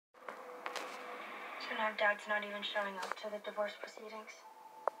And now Dad's not even showing up to the divorce proceedings.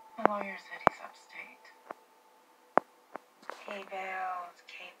 The lawyer said he's upstate. He bailed,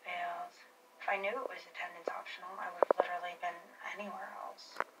 Kate bailed. If I knew it was attendance optional, I would have literally been anywhere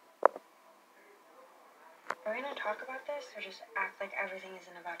else. Are we gonna talk about this, or just act like everything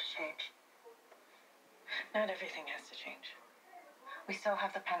isn't about to change? Not everything has to change. We still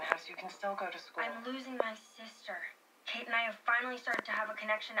have the penthouse. You can still go to school. I'm losing my sister. Kate and I have finally started to have a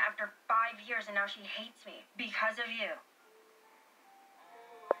connection after 5 years, and now she hates me because of you.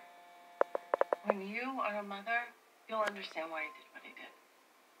 When you are a mother, you'll understand why he did what he did.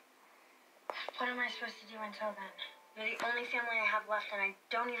 What am I supposed to do until then? You're the only family I have left, and I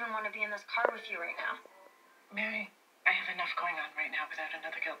don't even want to be in this car with you right now. Mary, I have enough going on right now without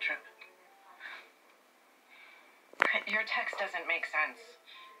another guilt trip. Your text doesn't make sense.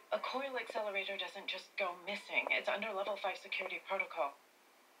 A coil accelerator doesn't just go missing. It's under level 5 security protocol.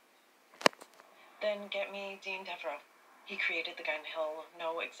 Then get me Dean Devereaux. He created the gun. He'll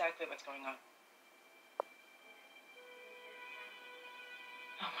know exactly what's going on.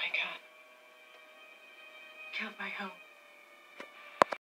 Oh my God. Killed by who?